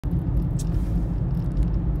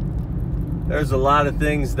There's a lot of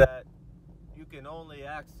things that you can only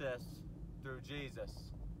access through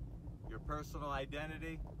Jesus. Your personal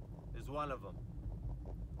identity is one of them.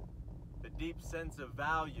 The deep sense of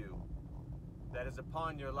value that is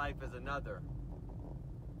upon your life is another.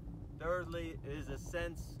 Thirdly is a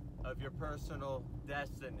sense of your personal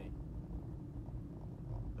destiny.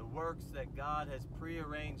 The works that God has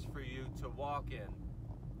prearranged for you to walk in,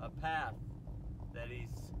 a path that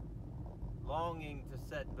He's longing to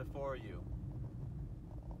set before you.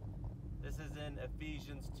 This is in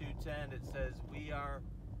Ephesians 2:10. It says, we are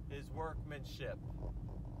His workmanship.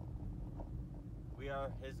 We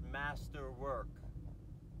are His master work.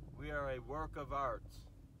 We are a work of art,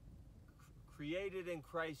 created in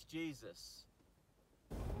Christ Jesus,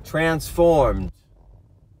 transformed,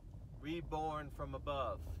 reborn from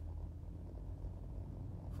above.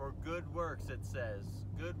 For good works, it says,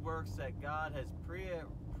 good works that God has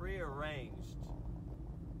prearranged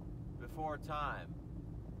before time.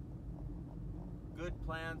 Good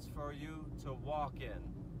plans for you to walk in.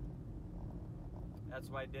 That's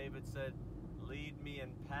why David said, lead me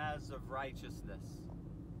in paths of righteousness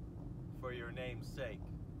for your name's sake.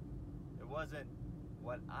 It wasn't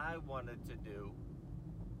what I wanted to do.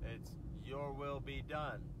 It's your will be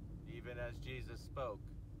done, even as Jesus spoke.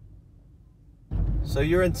 So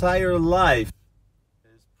your entire life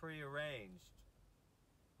is prearranged.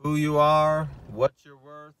 Who you are, what you're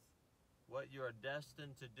worth, what you are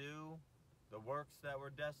destined to do, the works that were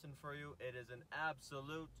destined for you. It is an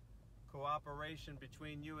absolute cooperation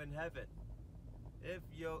between you and heaven, if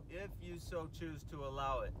you so choose to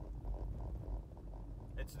allow it.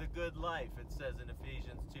 It's the good life, it says in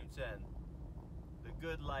Ephesians 2:10. The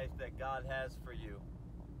good life that God has for you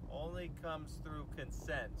only comes through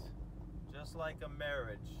consent. Just like a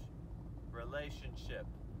marriage relationship,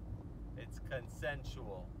 it's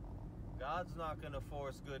consensual. God's not going to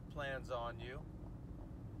force good plans on you.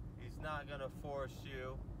 He's not going to force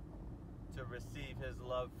you to receive His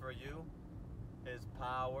love for you, His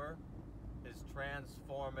power, His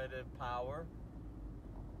transformative power.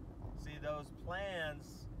 See, those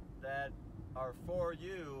plans that are for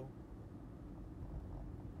you,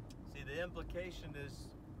 see, the implication is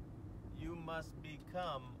you must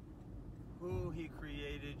become who He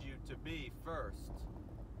created you to be first.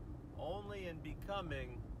 Only in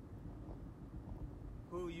becoming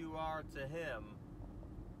who you are to Him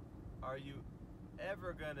are you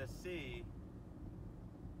ever going to see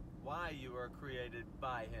why you are created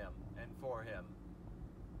by Him and for Him.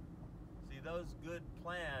 See, those good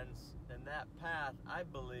plans and that path, I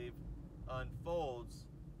believe, unfolds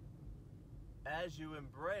as you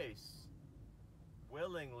embrace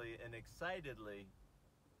willingly and excitedly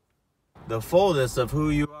the fullness of who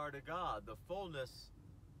you are to God, the fullness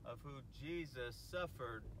of who Jesus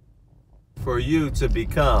suffered for you to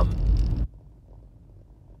become.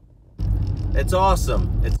 It's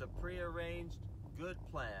awesome. It's a prearranged good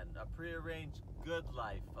plan, a prearranged good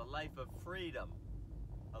life, a life of freedom,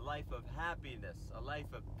 a life of happiness, a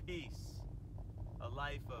life of peace, a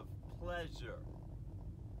life of pleasure.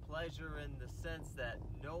 Pleasure in the sense that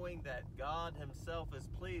knowing that God Himself is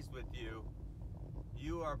pleased with you,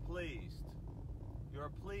 you are pleased.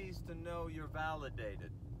 You're pleased to know you're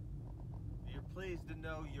validated. You're pleased to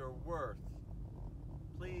know your worth.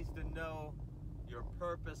 Pleased to know your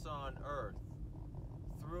purpose on earth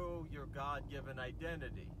through your God-given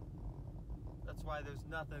identity. That's why there's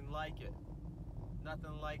nothing like it.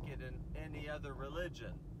 Nothing like it in any other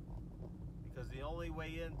religion. Because the only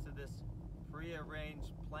way into this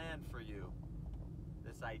prearranged plan for you,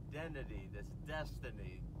 this identity, this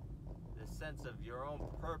destiny, this sense of your own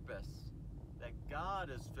purpose that God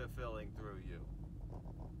is fulfilling through you,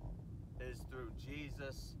 is through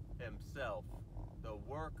Jesus Himself. The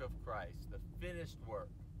work of Christ, the finished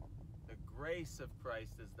work. The grace of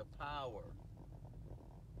Christ is the power.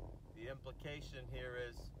 The implication here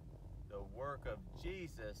is the work of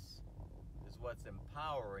Jesus is what's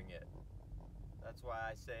empowering it. That's why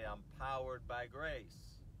I say I'm powered by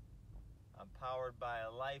grace. I'm powered by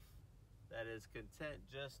a life that is content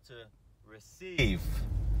just to receive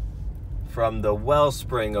from the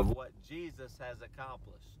wellspring of what Jesus has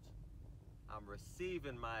accomplished. I'm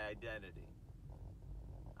receiving my identity.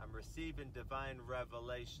 I'm receiving divine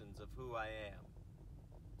revelations of who I am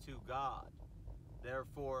to God.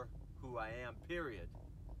 Therefore, who I am, period.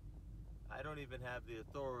 I don't even have the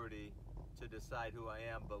authority to decide who I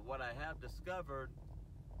am, but what I have discovered,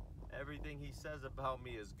 everything He says about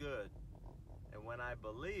me is good. And when I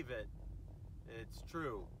believe it, it's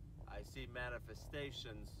true. I see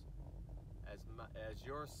manifestations as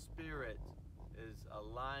your spirit is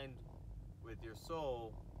aligned with your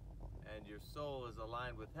soul, and your soul is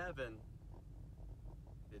aligned with heaven,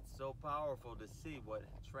 It's so powerful to see what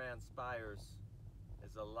transpires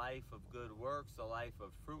as a life of good works, a life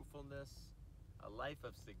of fruitfulness, a life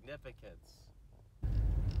of significance.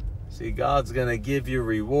 See, God's going to give you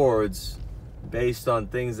rewards based on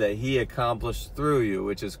things that He accomplished through you,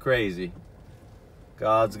 which is crazy.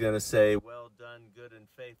 God's going to say, well done, good and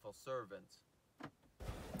faithful servant.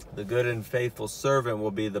 The good and faithful servant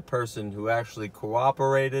will be the person who actually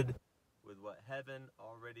cooperated with what heaven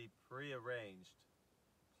already prearranged,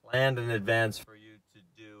 planned in advance for you to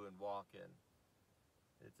do and walk in.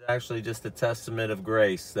 It's actually just a testament of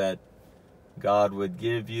grace that God would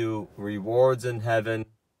give you rewards in heaven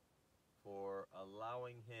for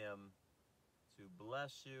allowing Him to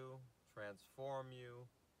bless you, transform you,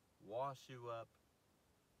 wash you up,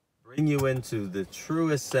 bring you into the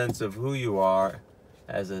truest sense of who you are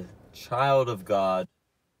as a child of God,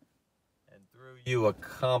 and through you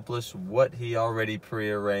accomplish what He already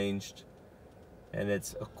prearranged. And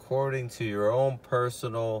it's according to your own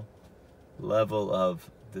personal level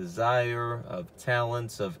of desire, of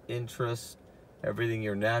talents, of interest, everything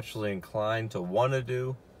you're naturally inclined to want to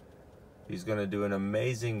do. He's going to do an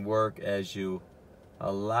amazing work as you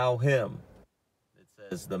allow Him. It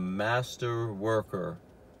says the master worker.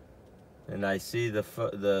 And I see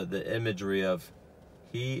the imagery of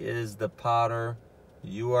He is the potter,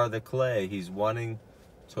 you are the clay. He's wanting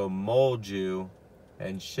to mold you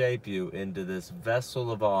and shape you into this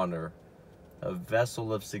vessel of honor, a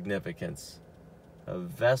vessel of significance, a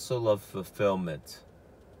vessel of fulfillment.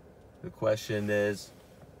 The question is,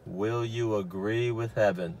 will you agree with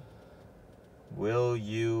heaven? Will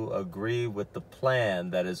you agree with the plan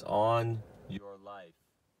that is on your life,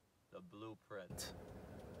 the blueprint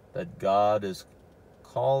that God is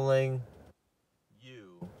calling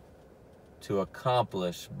you to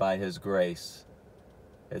accomplish by His grace?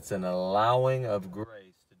 It's an allowing of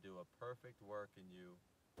grace to do a perfect work in you,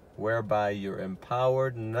 whereby you're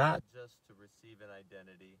empowered not just to receive an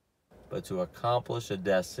identity, but to accomplish a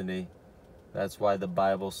destiny. That's why the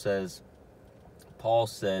Bible says, Paul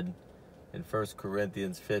said in 1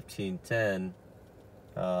 Corinthians 15:10,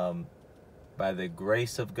 by the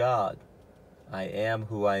grace of God, I am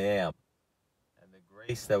who I am. And the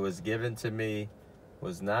grace that was given to me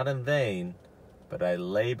was not in vain, but I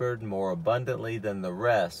labored more abundantly than the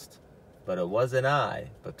rest. But it wasn't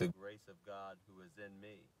I, but the grace of God who is in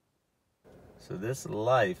me. So this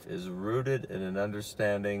life is rooted in an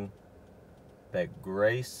understanding that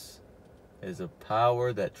grace is a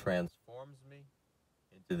power that transforms me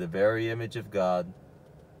into the very image of God,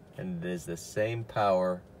 and it is the same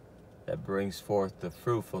power that brings forth the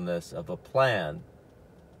fruitfulness of a plan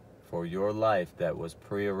for your life that was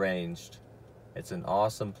prearranged. It's an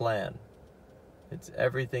awesome plan. It's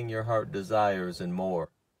everything your heart desires and more.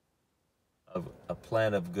 A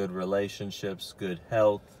plan of good relationships, good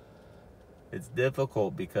health. It's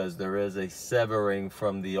difficult because there is a severing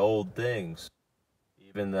from the old things.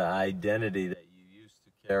 Even the identity that you used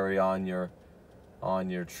to carry on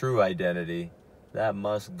your true identity, that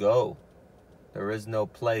must go. There is no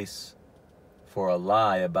place for a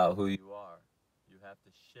lie about who you are. You have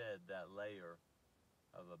to shed that layer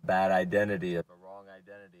of a bad identity, of a wrong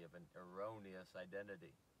identity, of an erroneous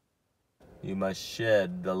identity. You must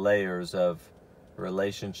shed the layers of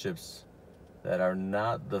relationships that are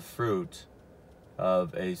not the fruit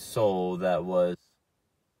of a soul that was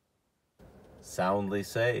soundly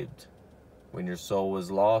saved. When your soul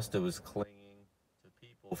was lost, it was clinging to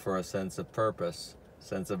people for a sense of purpose,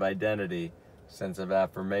 sense of identity, sense of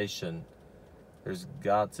affirmation. There's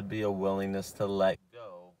got to be a willingness to let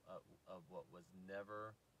go of what was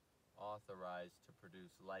never authorized to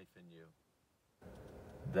produce life in you.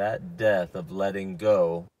 That death of letting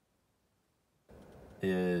go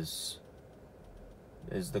is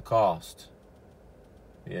the cost.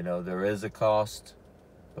 You know, there is a cost,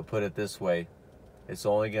 but put it this way, it's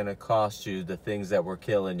only going to cost you the things that were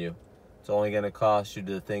killing you. It's only going to cost you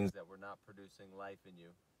the things that were not producing life in you.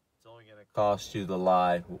 It's only going to cost you the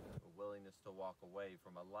lie, the willingness to walk away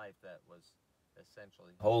from a life that was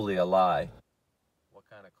essentially wholly a lie. What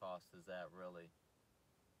kind of cost is that really?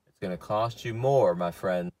 It's going to cost you more, my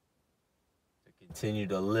friend, to continue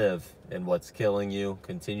to live in what's killing you,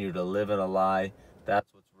 continue to live in a lie.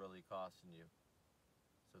 That's what's really costing you.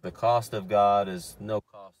 So the cost of God is no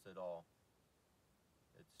cost at all.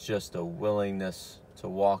 It's just a willingness to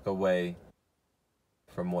walk away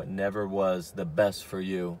from what never was the best for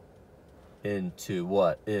you into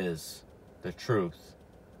what is the truth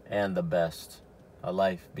and the best, a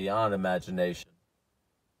life beyond imagination.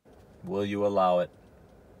 Will you allow it?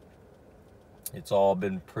 It's all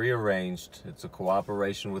been prearranged. It's a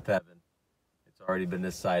cooperation with heaven. It's already been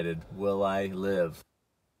decided. Will I live?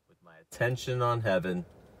 attention on heaven,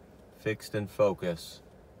 fixed in focus,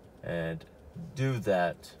 and do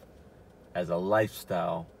that as a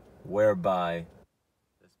lifestyle whereby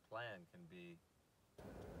this plan can be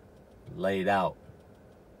laid out.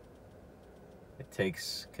 It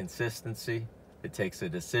takes consistency, it takes a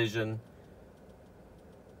decision,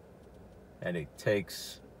 and it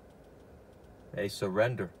takes a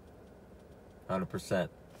surrender. 100%.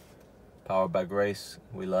 Powered by grace.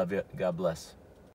 We love you. God bless.